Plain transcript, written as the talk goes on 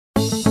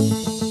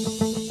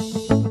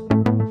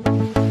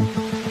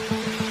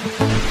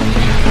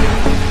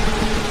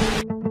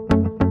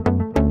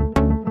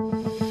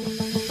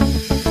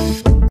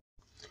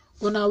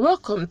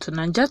Welcome to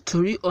Naija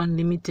Tori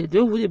Unlimited,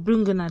 where we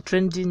bring in a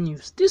trending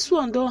news. This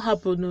one don't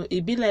happen, no.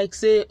 It be like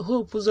say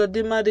Hope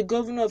Uzodinma, the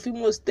governor of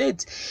Imo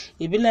State,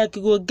 it be like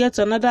he go get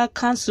another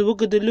council who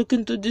go to look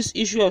into this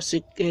issue of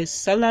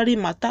salary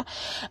matter,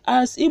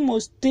 as Imo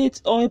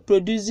State Oil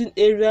Producing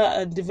Area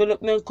and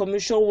Development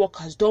Commission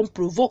workers don't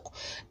provoke.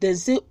 They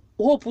say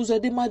Hope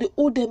Uzodinma, they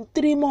owe them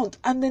 3 months,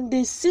 and then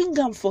they sing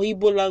them for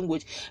Igbo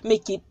language,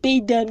 make it pay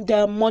them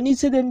their money,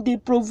 say them they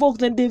provoke,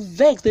 then they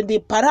vex, then they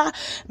para,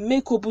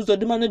 make Hope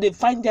Uzodinma know they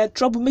find their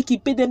trouble, make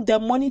it pay them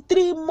their money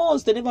 3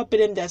 months, they never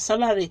pay them their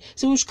salary.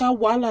 So which can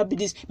wala be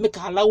this? Make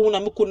allow una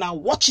make una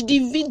watch the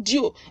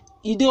video.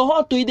 It dey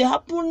hot to it dey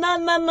happen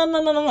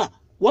na.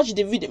 Watch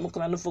the video. Make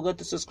una don't forget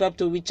to subscribe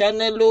to our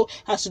channel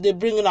as they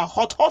bring in a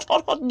hot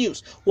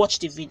news. Watch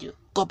the video.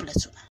 God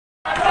bless you.